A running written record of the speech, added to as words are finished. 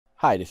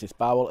Hi, this is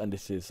Pavel, and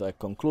this is a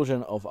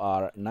conclusion of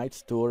our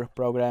Knights Tour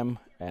program,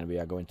 and we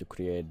are going to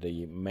create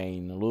the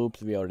main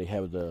loops. We already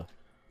have the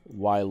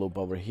while loop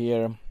over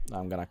here.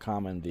 I'm gonna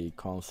comment the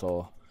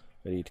console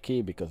read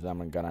key because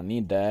I'm gonna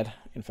need that.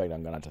 In fact,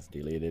 I'm gonna just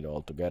delete it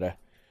altogether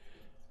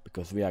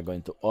because we are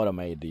going to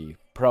automate the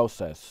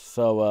process.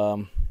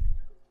 So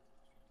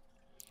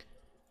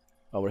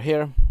over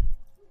here,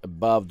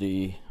 above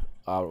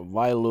our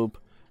while loop,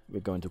 we're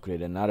going to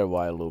create another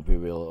while loop. We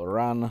will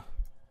run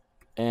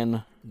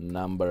n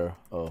number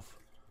of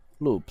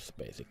loops,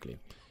 basically.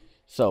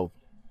 So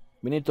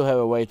we need to have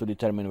a way to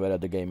determine whether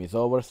the game is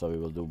over, so we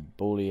will do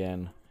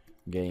boolean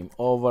game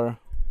over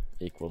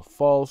equal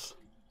false.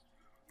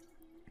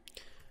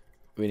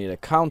 We need a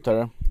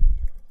counter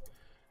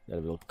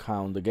that will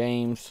count the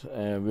games.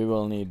 We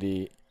will need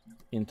the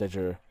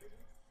integer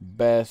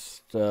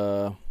best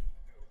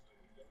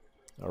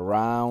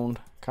round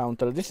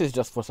counter. This is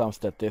just for some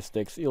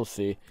statistics. You'll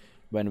see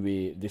when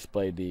we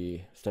display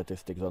the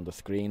statistics on the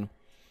screen.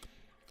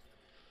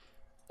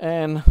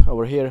 And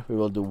over here we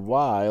will do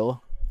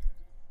while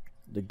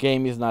the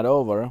game is not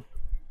over,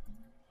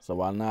 so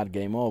while not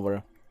game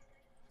over,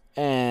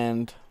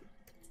 and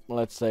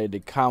let's say the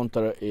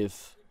counter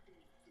is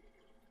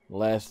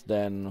less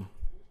than,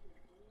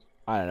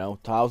 I don't know,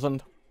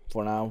 1000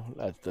 for now.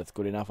 That's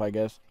good enough, I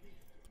guess.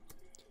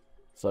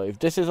 So if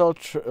this is all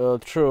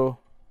true,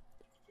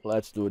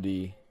 let's do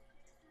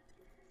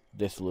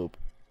this loop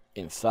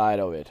inside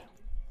of it.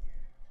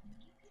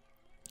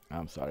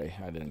 I'm sorry,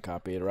 I didn't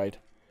copy it right.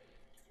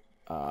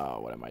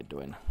 What am I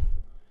doing?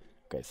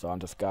 Okay, so I'll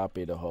just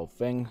copy the whole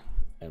thing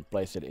and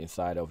place it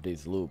inside of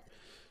this loop.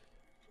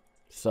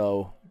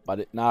 So,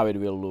 now it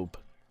will loop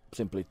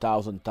simply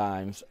 1000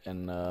 times,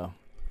 and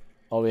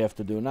all we have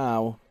to do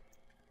now,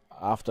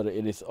 after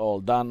it is all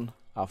done,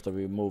 after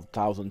we move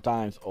 1000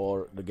 times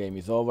or the game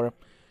is over,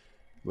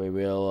 we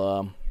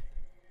will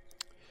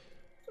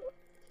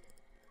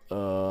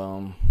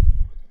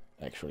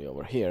actually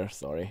over here,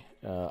 sorry,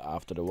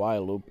 after the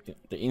while loop,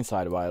 the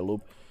inside while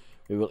loop,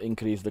 we will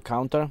increase the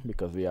counter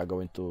because we are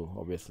going to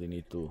obviously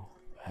need to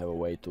have a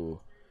way to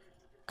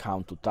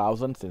count to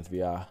 1000 since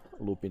we are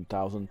looping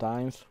 1000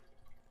 times.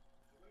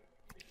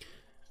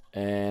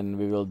 And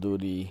we will do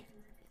the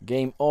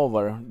game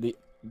over.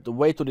 The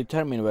way to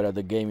determine whether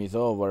the game is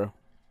over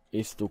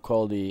is to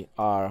call the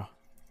R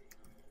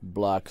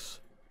blocks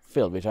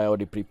field, which I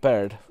already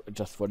prepared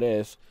just for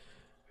this.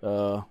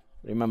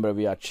 Remember,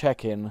 we are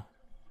checking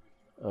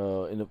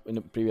in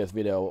the previous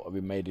video we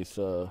made this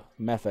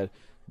method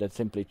that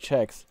simply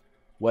checks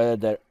whether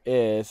there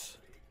is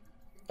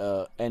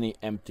any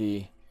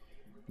empty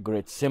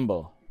grid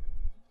symbol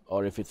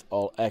or if it's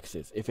all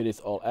X's. If it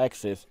is all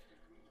X's,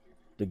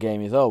 the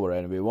game is over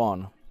and we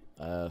won.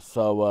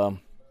 And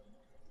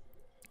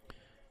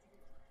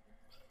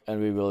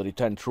we will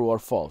return true or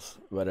false.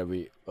 Whether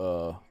we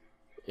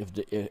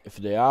if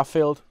they are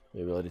filled,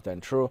 we will return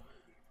true.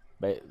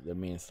 That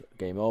means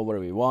game over,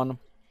 we won.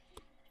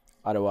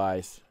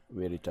 Otherwise,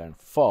 we return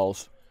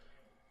false.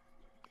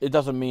 It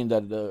doesn't mean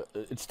that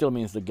it still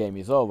means the game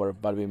is over,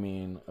 but it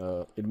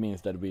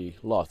means that we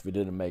lost. We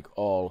didn't make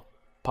all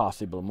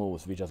possible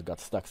moves. We just got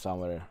stuck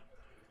somewhere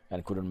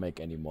and couldn't make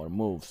any more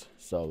moves.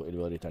 So it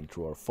will return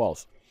true or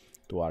false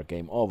to our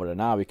game over. And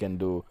now we can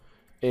do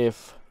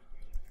if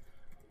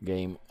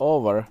game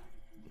over.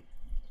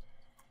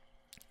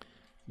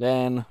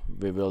 Then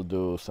we will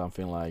do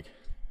something like,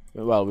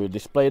 well, we'll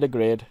display the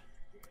grid,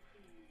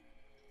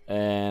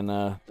 and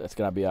that's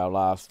gonna be our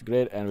last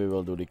grid, and we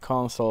will do the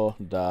console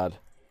dot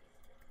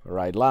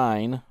write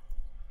line,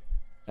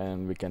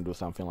 and we can do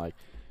something like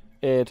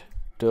it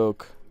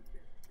took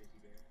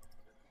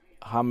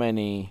how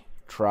many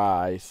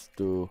tries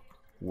to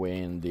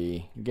win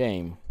the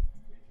game,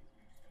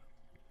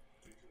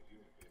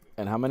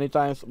 and how many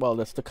times, well,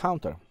 that's the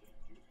counter.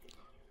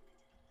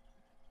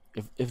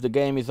 If the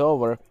game is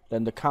over,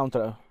 then the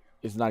counter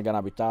is not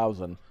gonna be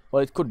 1000.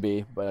 Well, it could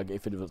be, but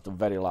if it was the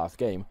very last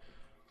game.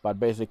 But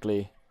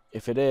basically,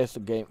 if it is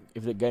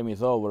if the game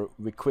is over,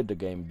 we quit the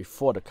game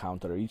before the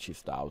counter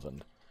reaches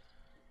 1000.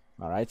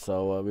 All right,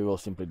 so we will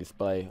simply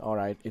display. All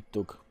right, it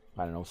took,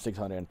 I don't know,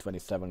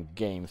 627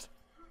 games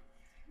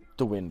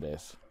to win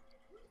this.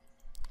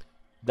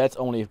 That's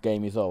only if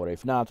game is over.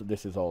 If not,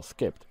 this is all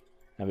skipped.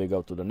 And we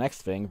go to the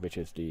next thing, which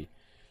is the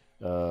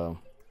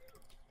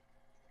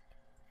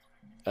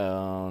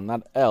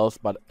not else,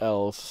 but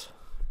else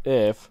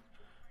if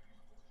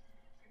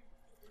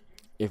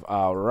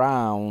our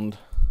round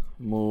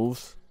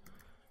moves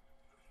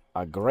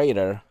are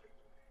greater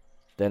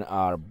than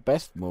our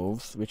best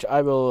moves, which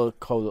I will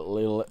code a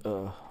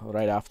little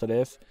right after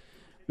this.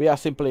 We are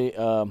simply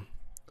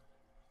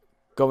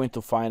going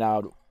to find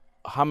out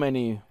how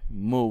many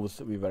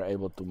moves we were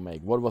able to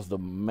make. What was the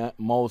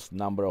most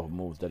number of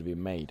moves that we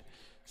made?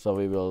 So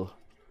we will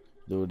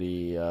do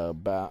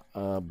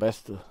the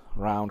best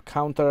round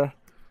counter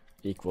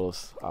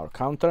equals our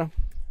counter.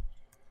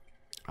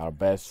 Our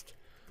best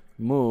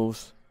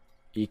moves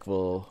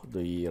equal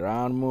the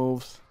round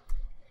moves,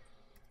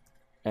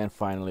 and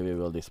finally we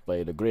will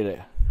display the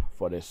grid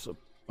for this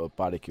a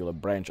particular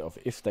branch of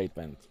if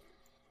statement.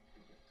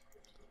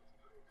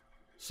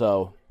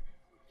 So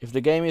if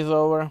the game is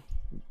over,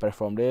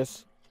 perform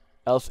this.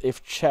 Else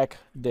if check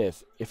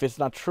this. If it's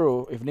not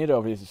true, if neither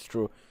of these is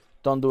true,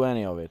 don't do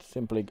any of it.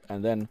 Simply,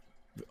 and then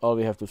all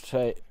we have to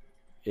say,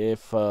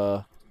 if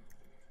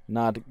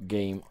not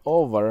game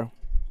over.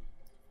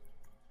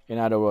 In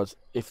other words,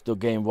 if the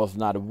game was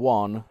not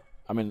won,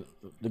 I mean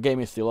the game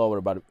is still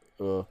over, but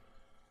you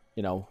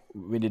know,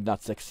 we did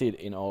not succeed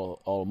in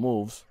all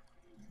moves.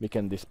 We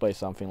can display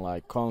something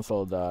like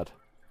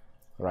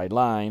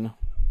console.writeLine,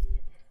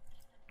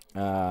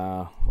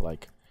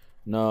 like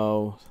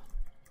no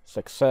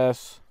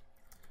success.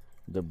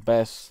 The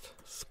best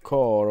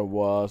score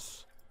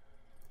was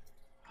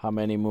how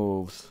many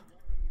moves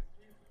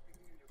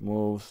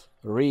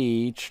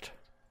reached,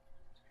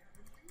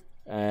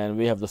 and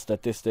we have the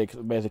statistics.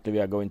 Basically we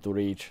are going to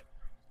reach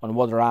on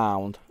what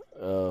round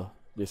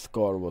this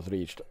score was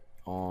reached,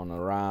 on a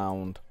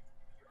round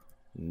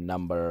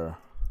number,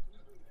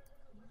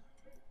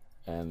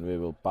 and we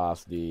will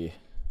pass the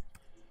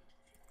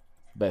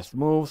best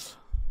moves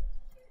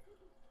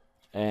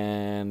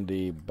and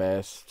the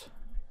best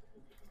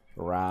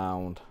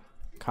round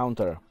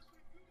counter.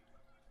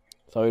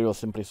 So it will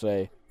simply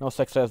say no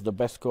success, the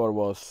best score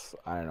was,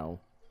 I don't know,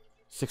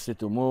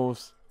 62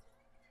 moves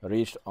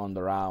reached on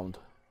the round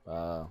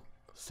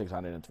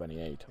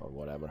 628 or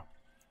whatever.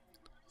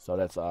 So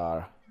that's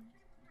our,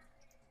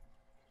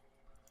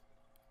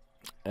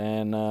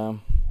 and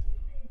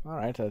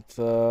alright, that's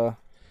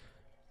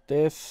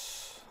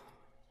this.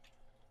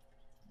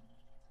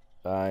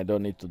 I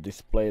don't need to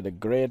display the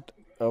grid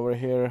over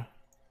here.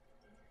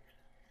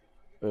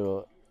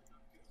 We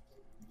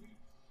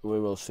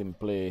will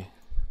simply,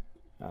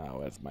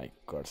 where's my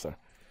cursor?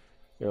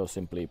 We will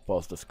simply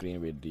pause the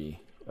screen with the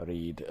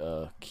read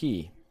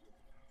key.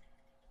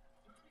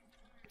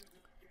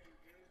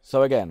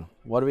 So again,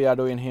 what we are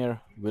doing here,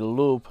 we'll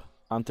loop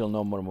until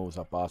no more moves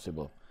are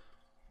possible.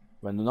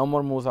 When no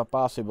more moves are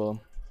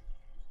possible,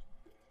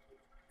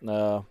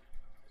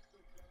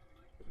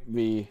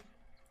 we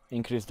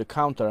increase the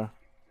counter.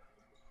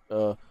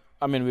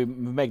 I mean, we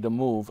make the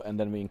move and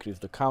then we increase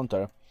the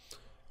counter.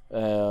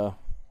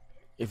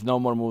 If no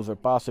more moves are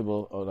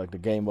possible, or like the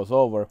game was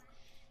over,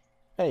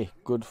 hey,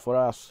 good for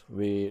us.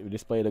 We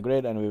display the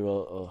grid, and we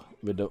will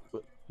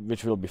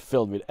which will be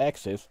filled with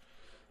X's,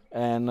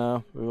 and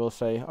we will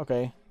say,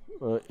 okay,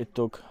 it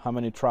took how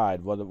many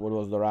tried? What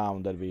was the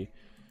round that we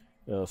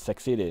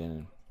succeeded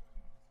in?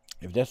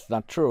 If that's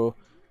not true,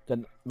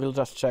 then we'll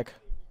just check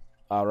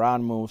our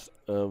round moves,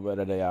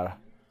 whether they are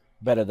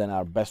better than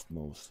our best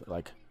moves.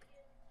 Like,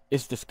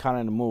 is this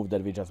current move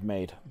that we just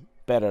made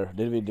better?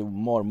 Did we do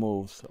more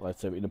moves?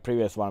 Let's say in the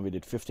previous one we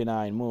did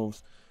 59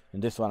 moves, in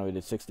this one we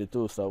did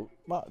 62, so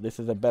well, this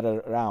is a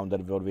better round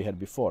than what we had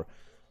before.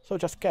 So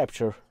just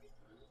capture,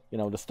 you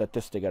know, the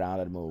statistic around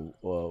that move,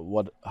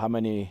 how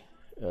many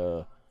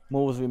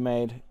moves we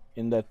made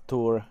in that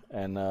tour,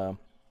 and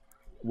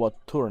what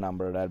tour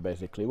number that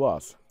basically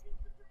was.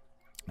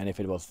 And if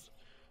it was,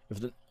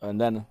 and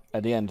then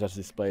at the end just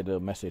display the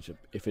message.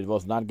 If it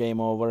was not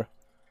game over,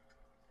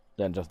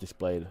 then just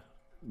displayed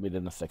we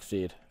didn't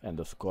succeed and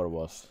the score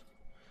was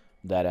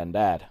that and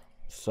that.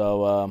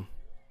 So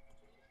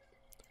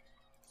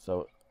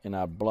so in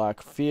our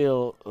block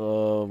field,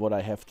 what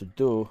I have to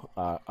do,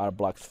 our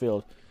blocks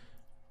field,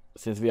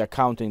 since we are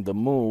counting the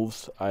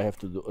moves, I have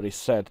to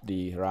reset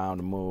the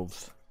round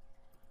moves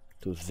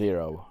to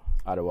 0.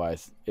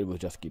 Otherwise it will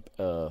just keep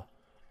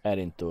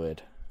adding to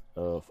it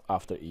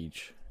after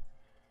each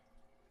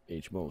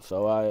move.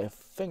 So I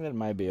think that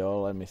might be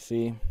all. Let me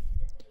see.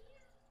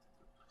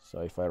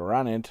 So if I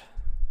run it,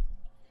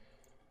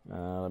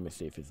 let me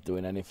see if it's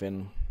doing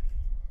anything,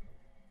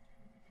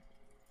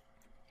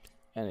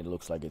 and it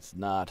looks like it's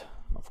not,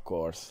 of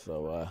course.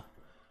 So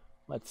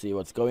let's see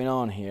what's going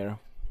on here.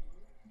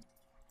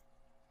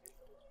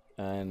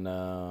 And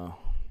oh,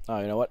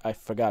 you know what, I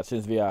forgot,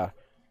 since we are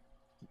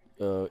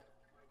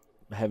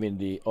having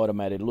the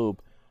automated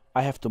loop,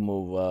 I have to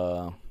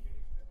move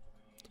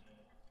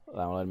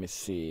now let me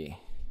see,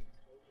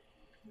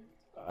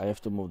 I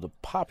have to move the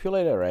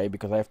populate array,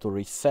 because I have to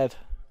reset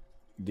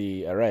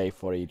the array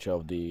for each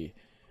of the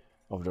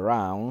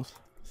rounds.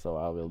 So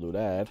I will do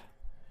that,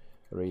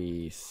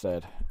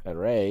 reset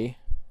array.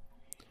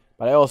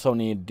 But I also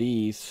need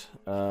these,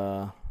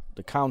 the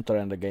counter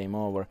and the game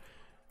over.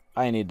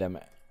 I need them.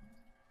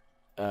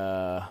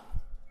 No,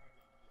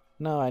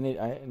 I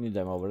need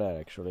them over there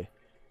actually.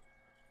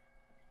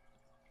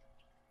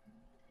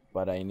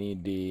 But I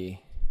need the,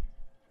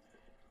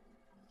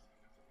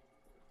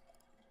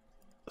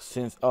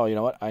 since, oh, you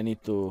know what, I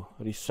need to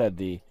reset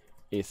the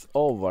is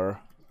over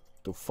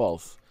to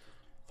false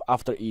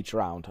after each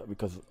round,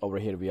 because over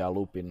here we are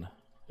looping.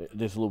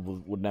 This loop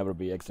would never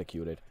be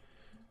executed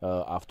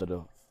after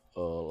the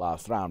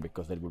last round,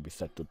 because it would be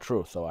set to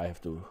true. So I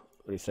have to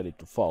reset it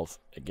to false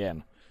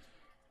again.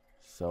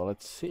 So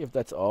let's see if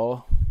that's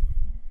all.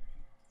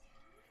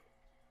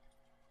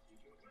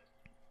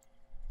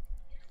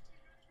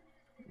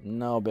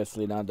 No,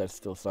 obviously not. There's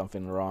still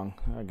something wrong.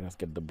 I just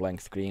get the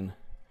blank screen.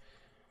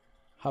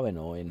 How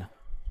annoying.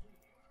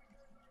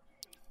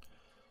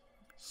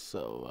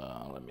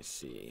 So let me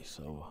see.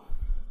 So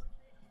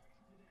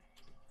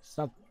it's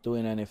not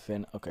doing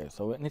anything. Okay,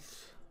 so when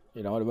it's,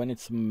 you know, when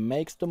it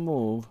makes the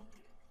move.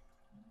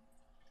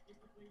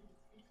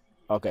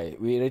 Okay,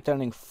 we're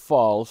returning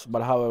false,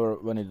 but however,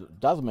 when it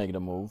does make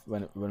the move,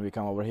 when we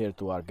come over here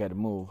to our get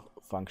move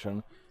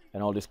function,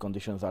 and all these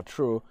conditions are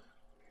true,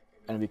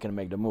 and we can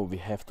make the move, we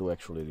have to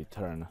actually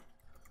return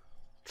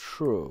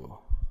true.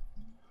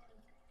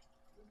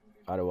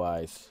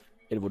 Otherwise,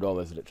 it would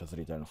always just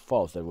return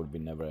false. There would be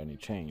never any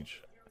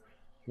change.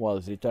 Well,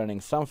 it's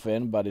returning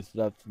something, but it's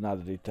not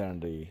return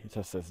the. It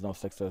just says no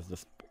success.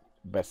 The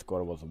best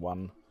score was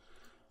 1.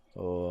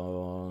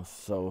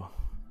 So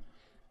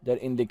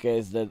that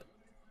indicates that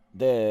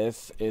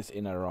this is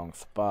in a wrong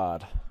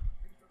spot,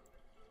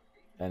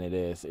 and it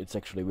is. It's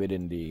actually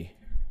within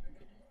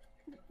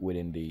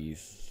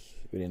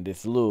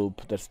this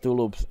loop. There's 2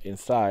 loops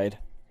inside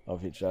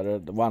of each other.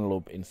 The 1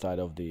 loop inside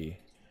of the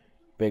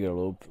bigger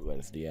loop,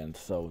 where's the end.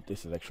 So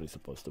this is actually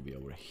supposed to be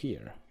over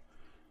here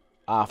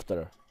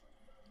after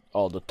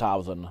all the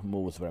 1,000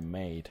 moves were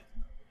made,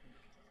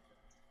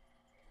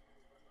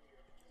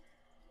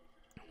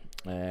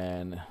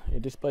 and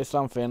it displays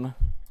something,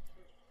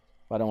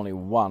 but only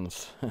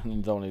once.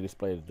 It only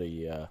displays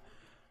the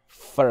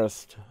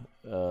first,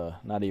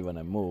 not even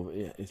a move,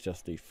 it's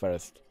just the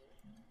first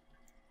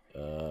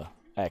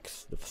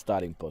X, the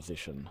starting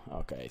position.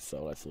 Okay,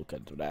 so let's look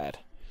into that.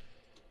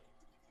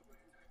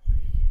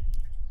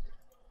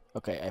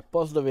 Okay, I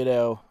paused the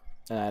video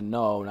and I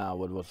know now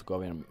what was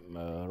going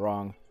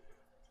wrong.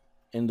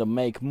 In the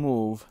make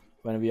move,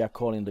 when we are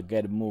calling the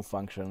get move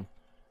function,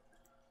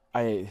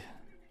 I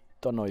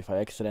don't know if I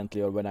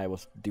accidentally or when I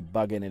was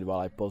debugging it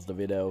while I paused the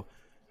video,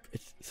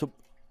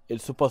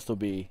 it's supposed to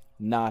be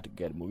not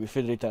get move. If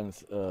it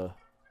returns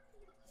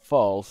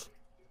false,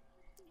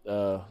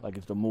 like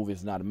if the move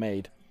is not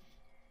made,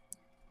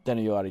 then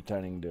you are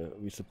returning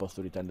we're supposed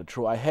to return the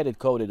true. I had it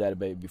coded that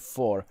way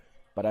before,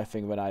 but I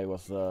think when I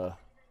was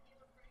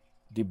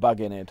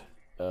debugging it,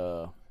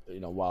 you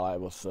know, while I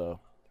was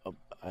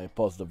I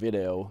paused the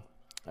video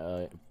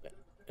a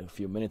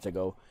few minutes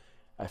ago,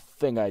 I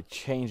think I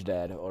changed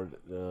that, or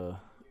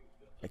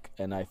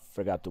and I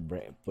forgot to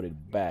put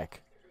it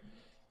back.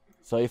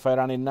 So if I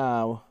run it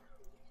now,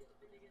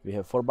 we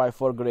have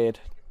 4x4 grid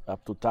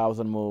up to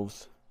 1,000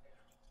 moves,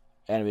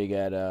 and we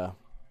get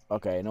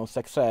okay, no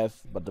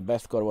success, but the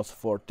best score was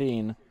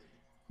 14,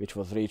 which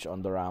was reached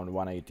on the round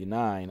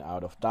 189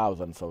 out of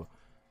 1,000. So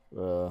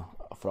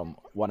from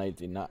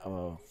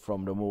 189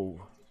 from the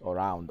move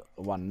around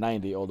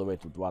 190 all the way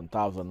to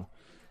 1,000,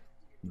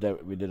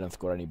 we didn't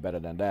score any better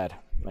than that.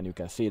 And you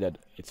can see that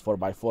it's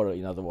 4x4.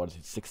 In other words,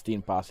 it's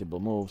 16 possible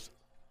moves,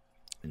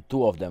 and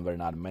 2 of them were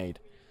not made.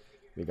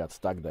 We got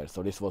stuck there.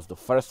 So this was the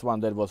first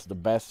one that was the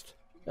best.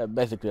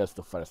 Basically, that's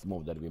the first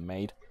move that we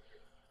made.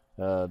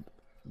 The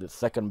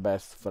second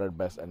best, third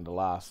best, and the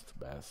last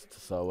best.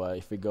 So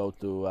if we go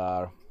to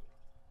our,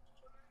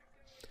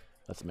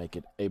 let's make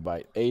it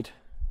 8x8,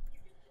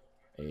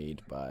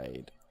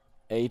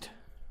 8x8,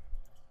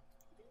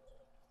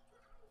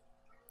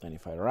 and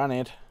if I run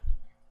it,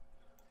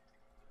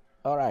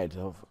 alright,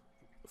 so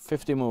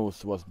 50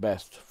 moves was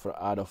best for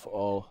out of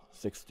all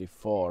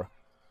 64,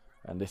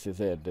 and this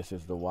is it. This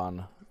is the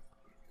one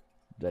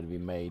that we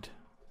made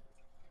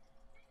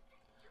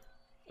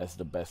as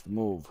the best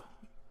move,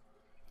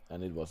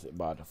 and it was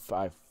about it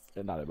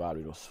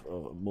was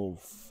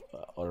move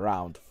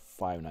around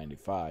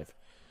 595.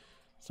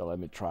 So let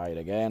me try it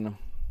again.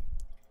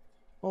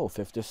 Oh,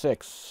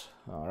 56.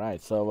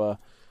 Alright, so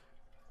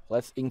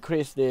let's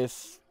increase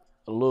this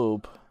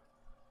loop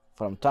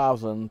from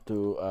 1,000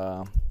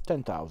 to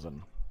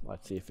 10,000.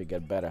 Let's see if we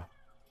get better.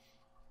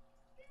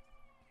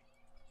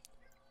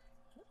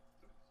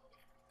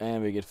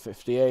 And we get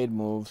 58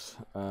 moves,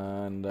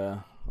 and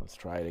let's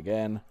try it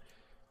again.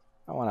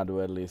 I want to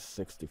do at least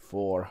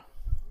 64,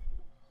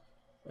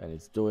 and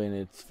it's doing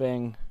its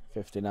thing.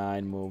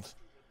 59 moves.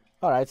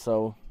 Alright,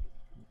 so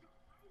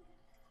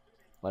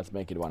let's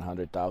make it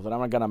 100,000. I'm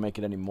not gonna make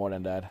it any more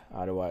than that,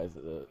 otherwise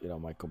you know,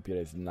 my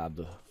computer is not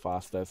the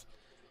fastest,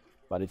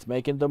 but it's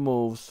making the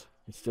moves.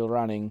 It's still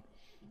running.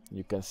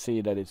 You can see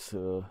that it's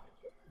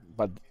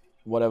but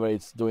whatever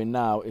it's doing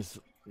now is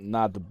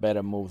not the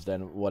better moves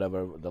than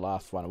whatever the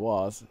last one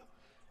was,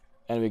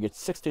 and we get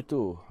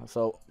 62.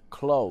 So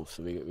close.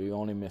 We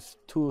only missed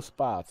 2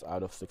 spots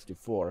out of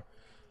 64,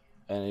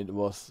 and it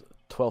was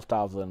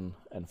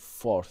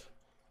 12,004th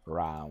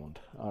round.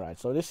 Alright,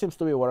 so this seems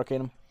to be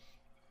working.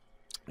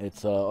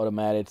 It's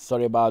automated.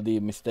 Sorry about the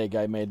mistake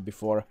I made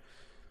before.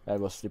 That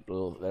was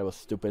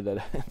stupid.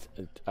 That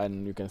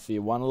and you can see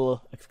one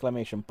little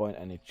exclamation point,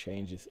 and it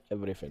changes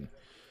everything.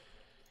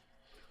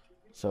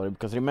 So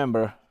because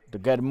remember, the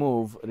get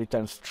move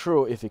returns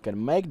true if you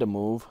can make the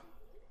move,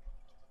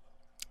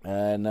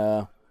 and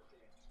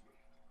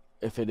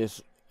if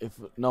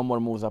no more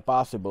moves are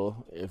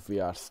possible, if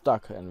we are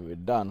stuck and we're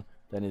done,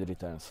 then it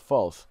returns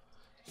false.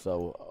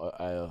 So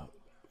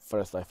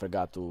first I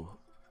forgot to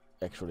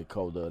actually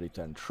code the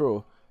return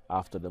true.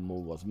 after the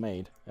move was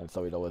made, and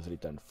so it always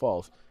returned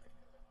false.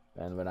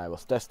 And when I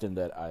was testing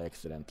that, I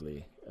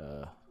accidentally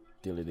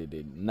deleted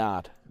it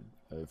not.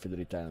 If it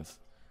returns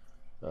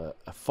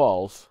a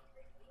false,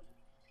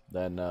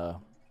 then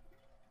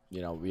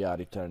you know, we are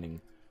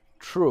returning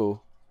true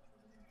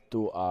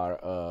to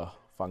our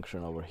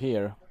function over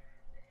here,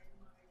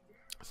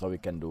 so we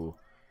can do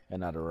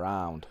another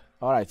round.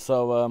 Alright,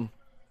 so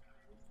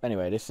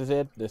anyway, this is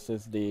it. This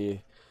is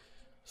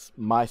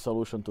my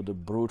solution to the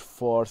brute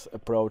force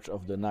approach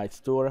of the Knight's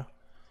Tour.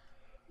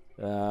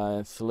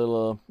 It's a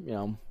little, you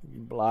know,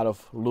 a lot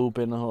of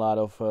looping, a lot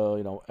of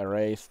you know,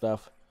 array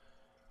stuff.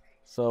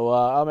 So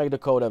I'll make the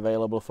code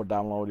available for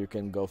download. You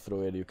can go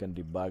through it, you can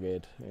debug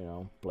it, you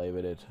know, play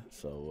with it.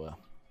 So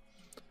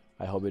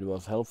I hope it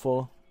was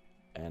helpful,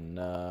 and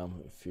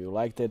if you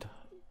liked it,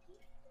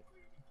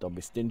 don't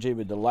be stingy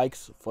with the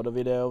likes for the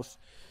videos,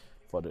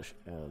 for the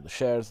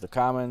shares, the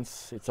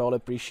comments. It's all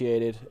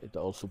appreciated. It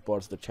all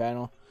supports the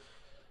channel.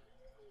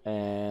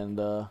 And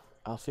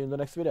I'll see you in the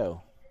next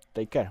video.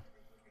 Take care.